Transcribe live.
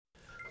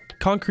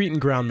Concrete and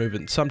ground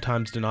movement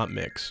sometimes do not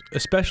mix,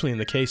 especially in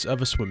the case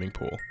of a swimming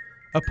pool.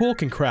 A pool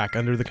can crack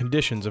under the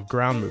conditions of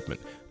ground movement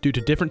due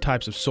to different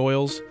types of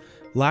soils,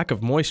 lack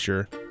of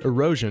moisture,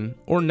 erosion,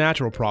 or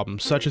natural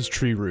problems such as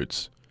tree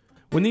roots.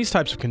 When these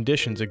types of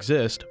conditions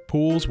exist,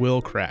 pools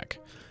will crack.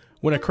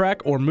 When a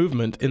crack or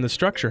movement in the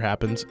structure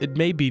happens, it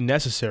may be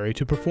necessary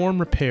to perform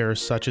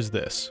repairs such as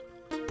this.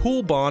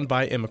 Pool Bond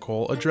by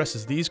Emicol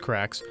addresses these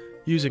cracks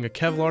using a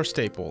Kevlar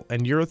staple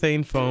and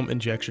urethane foam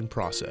injection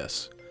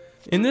process.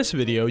 In this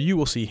video, you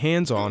will see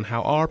hands-on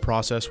how our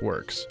process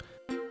works.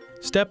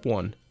 Step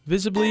 1.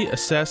 Visibly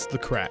assess the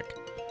crack.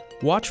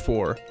 Watch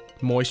for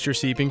moisture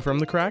seeping from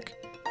the crack,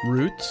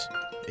 roots,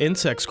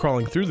 insects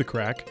crawling through the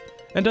crack,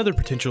 and other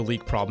potential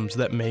leak problems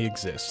that may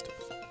exist.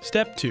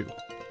 Step 2.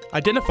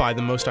 Identify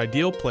the most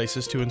ideal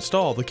places to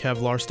install the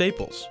Kevlar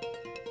staples,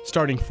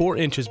 starting 4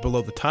 inches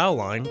below the tile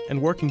line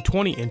and working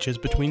 20 inches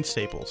between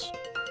staples.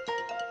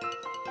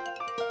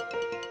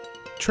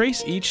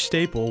 Trace each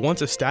staple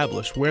once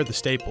established where the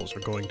staples are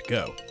going to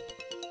go.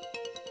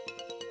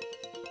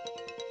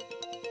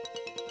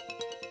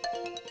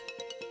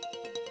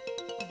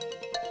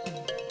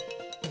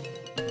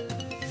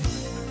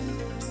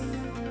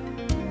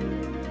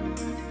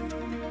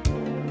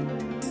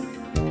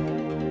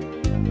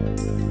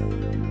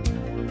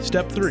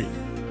 Step 3.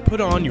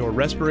 Put on your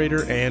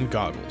respirator and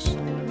goggles.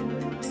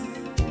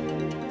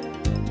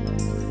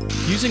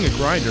 Using a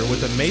grinder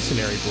with a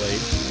masonry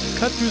blade,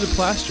 cut through the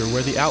plaster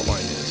where the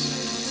outline is.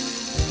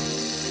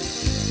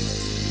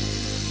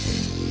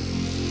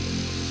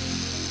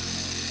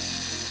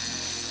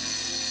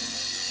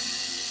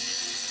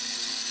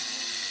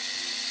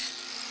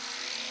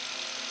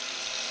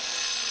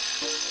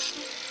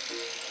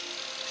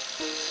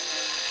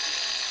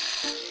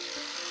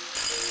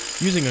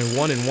 Using a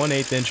 1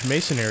 1/8 inch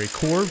masonry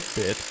core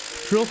bit,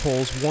 drill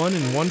holes 1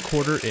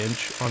 1/4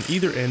 inch on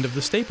either end of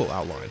the staple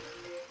outline.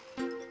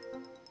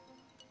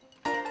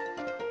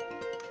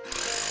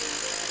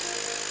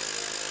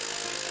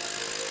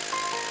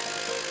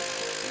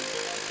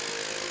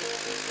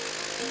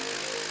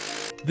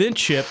 Then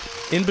chip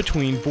in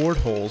between bored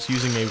holes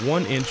using a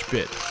 1 inch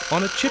bit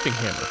on a chipping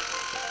hammer.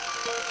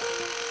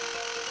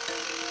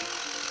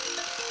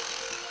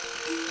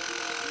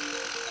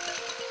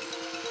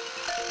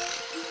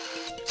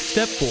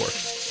 Step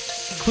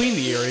 4. Clean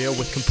the area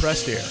with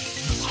compressed air.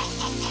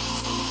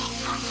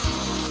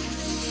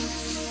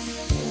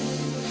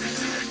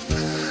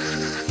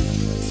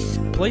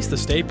 Place the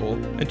staple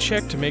and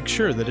check to make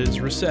sure that it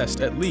is recessed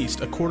at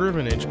least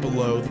 1/4 inch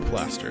below the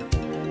plaster.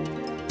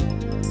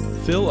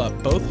 Fill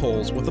up both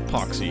holes with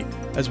epoxy,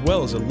 as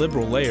well as a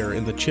liberal layer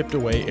in the chipped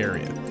away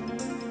area.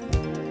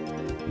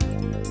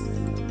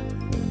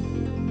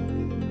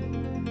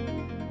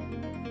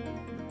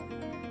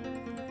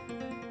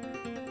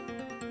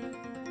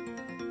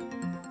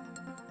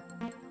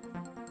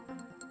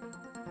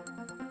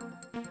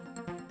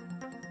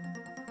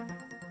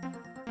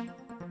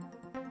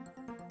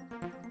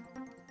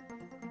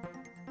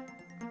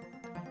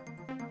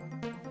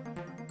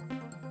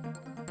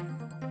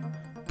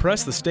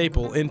 Press the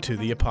staple into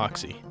the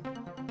epoxy.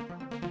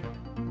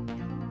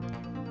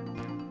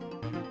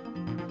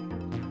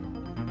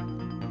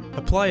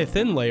 Apply a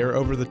thin layer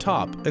over the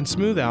top and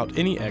smooth out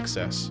any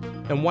excess,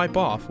 and wipe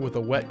off with a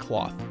wet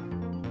cloth.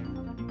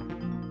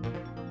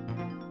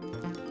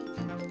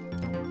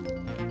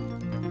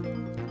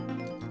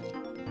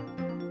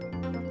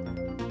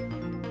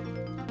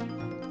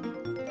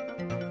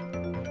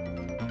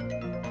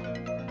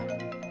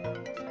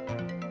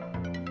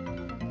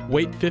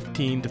 Wait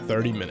 15 to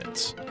 30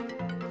 minutes.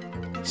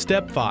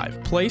 Step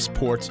 5. Place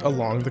ports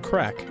along the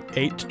crack,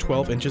 8 to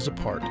 12 inches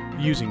apart,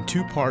 using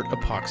 2-part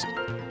epoxy.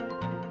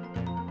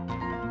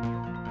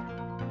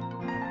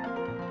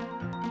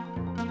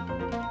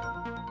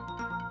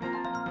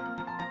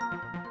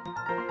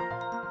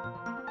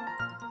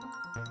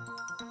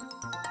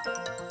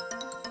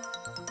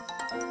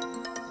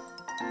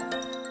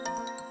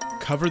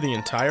 Cover the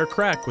entire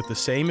crack with the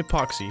same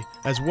epoxy,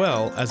 as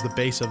well as the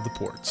base of the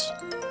ports.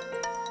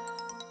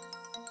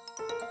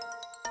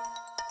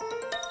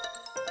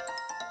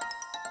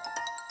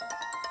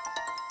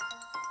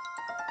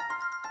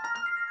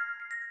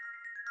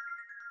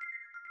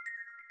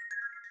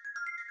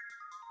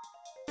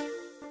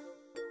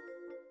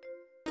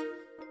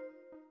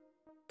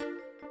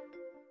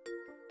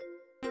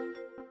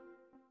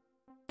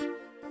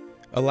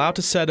 Allow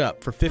to set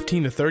up for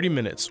 15 to 30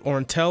 minutes or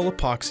until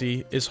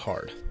epoxy is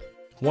hard.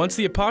 Once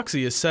the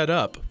epoxy is set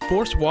up,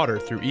 force water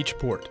through each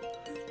port.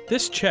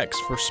 This checks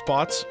for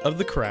spots of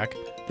the crack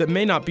that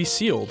may not be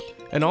sealed,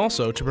 and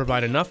also to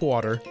provide enough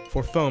water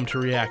for foam to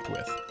react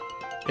with.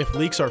 If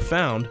leaks are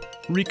found,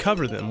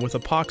 recover them with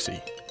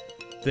epoxy.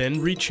 Then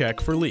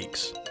recheck for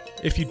leaks.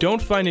 If you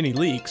don't find any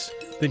leaks,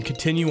 then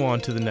continue on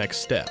to the next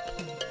step.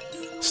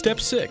 Step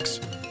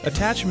 6.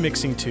 Attach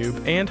mixing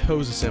tube and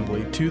hose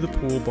assembly to the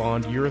Pool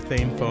Bond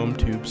urethane foam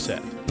tube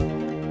set.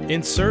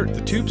 Insert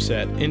the tube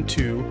set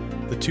into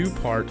the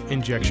 2-part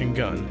injection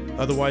gun,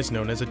 otherwise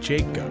known as a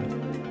Jake gun.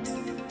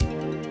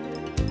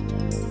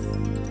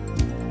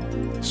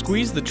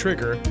 Squeeze the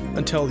trigger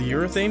until the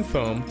urethane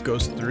foam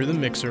goes through the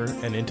mixer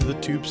and into the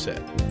tube set.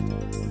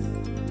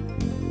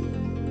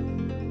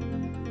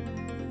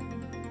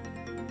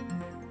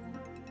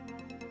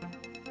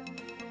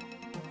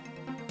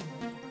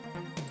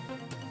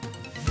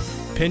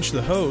 Pinch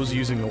the hose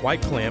using the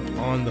white clamp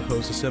on the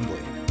hose assembly.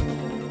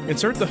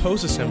 Insert the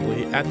hose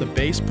assembly at the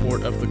base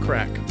port of the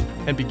crack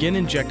and begin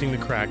injecting the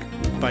crack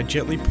by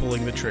gently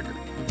pulling the trigger.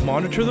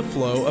 Monitor the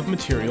flow of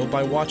material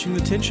by watching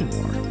the tension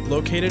bar,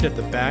 located at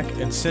the back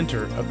and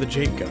center of the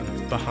jake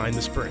gun behind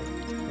the spring.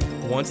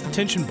 Once the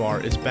tension bar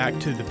is back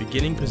to the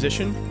beginning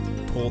position,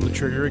 pull the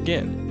trigger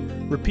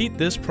again. Repeat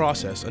this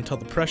process until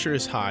the pressure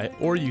is high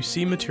or you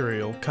see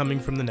material coming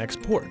from the next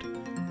port,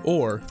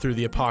 or through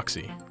the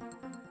epoxy.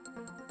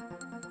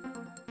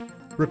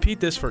 Repeat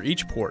this for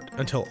each port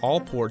until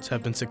all ports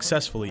have been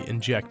successfully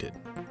injected.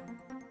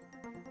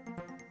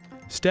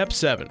 Step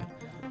 7.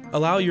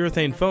 Allow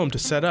urethane foam to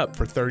set up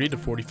for 30 to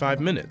 45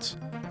 minutes,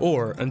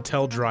 or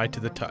until dry to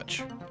the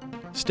touch.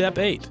 Step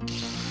 8.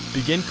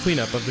 Begin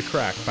cleanup of the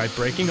crack by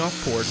breaking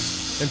off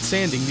ports and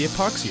sanding the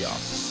epoxy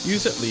off.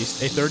 Use at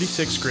least a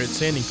 36 grit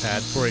sanding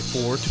pad for a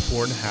 4 to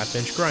 4.5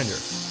 inch grinder.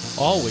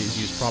 Always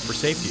use proper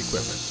safety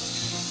equipment,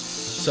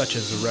 such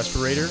as the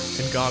respirator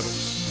and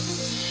goggles.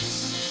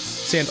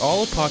 Sand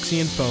all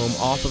epoxy and foam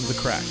off of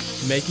the crack,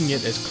 making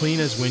it as clean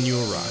as when you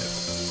arrived.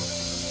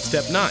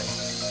 Step 9.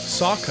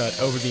 Saw cut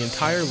over the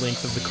entire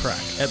length of the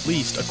crack, at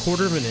least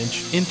 1/4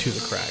 inch into the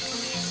crack.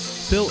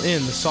 Fill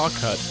in the saw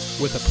cut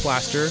with a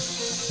plaster,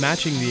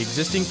 matching the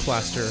existing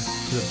plaster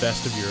to the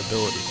best of your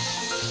ability.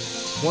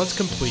 Once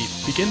complete,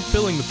 begin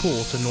filling the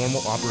pool to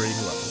normal operating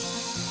level.